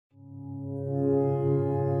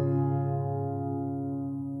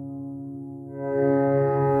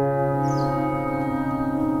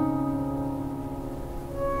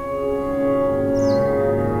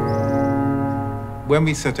When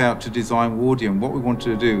we set out to design Wardian, what we wanted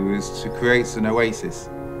to do is to create an oasis,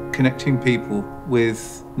 connecting people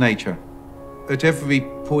with nature. At every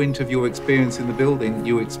point of your experience in the building,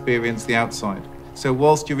 you experience the outside. So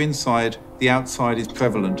whilst you're inside, the outside is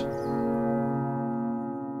prevalent.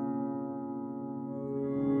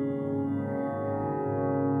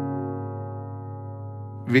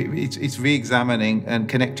 It's re-examining and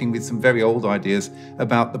connecting with some very old ideas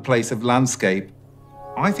about the place of landscape.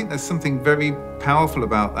 I think there's something very powerful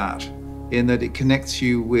about that, in that it connects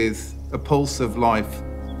you with a pulse of life.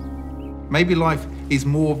 Maybe life is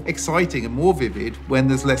more exciting and more vivid when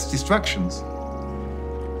there's less distractions.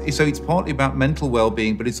 So it's partly about mental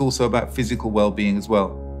well-being, but it's also about physical well-being as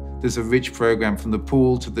well. There's a rich program from the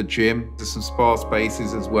pool to the gym. There's some spa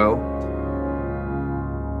spaces as well.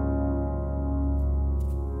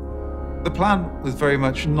 The plan was very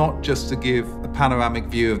much not just to give a panoramic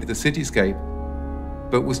view of the cityscape,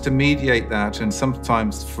 but was to mediate that and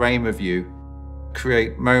sometimes frame a view,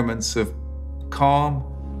 create moments of calm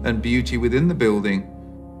and beauty within the building.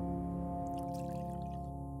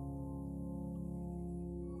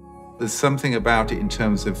 There's something about it in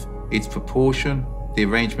terms of its proportion, the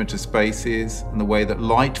arrangement of spaces, and the way that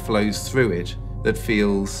light flows through it that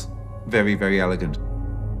feels very, very elegant.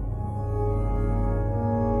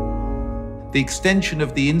 The extension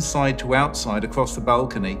of the inside to outside across the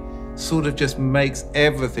balcony sort of just makes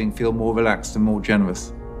everything feel more relaxed and more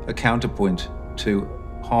generous, a counterpoint to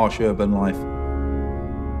harsh urban life.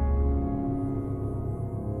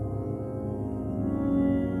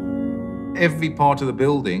 Every part of the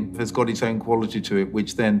building has got its own quality to it,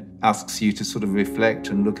 which then asks you to sort of reflect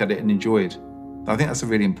and look at it and enjoy it. I think that's a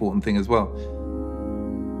really important thing as well.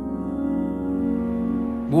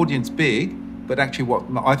 Wardian's big, but actually what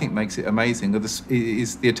I think makes it amazing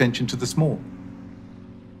is the attention to the small.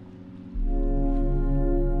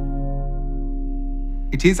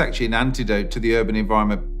 It is actually an antidote to the urban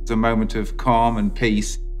environment, a moment of calm and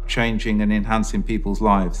peace, changing and enhancing people's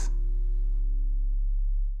lives.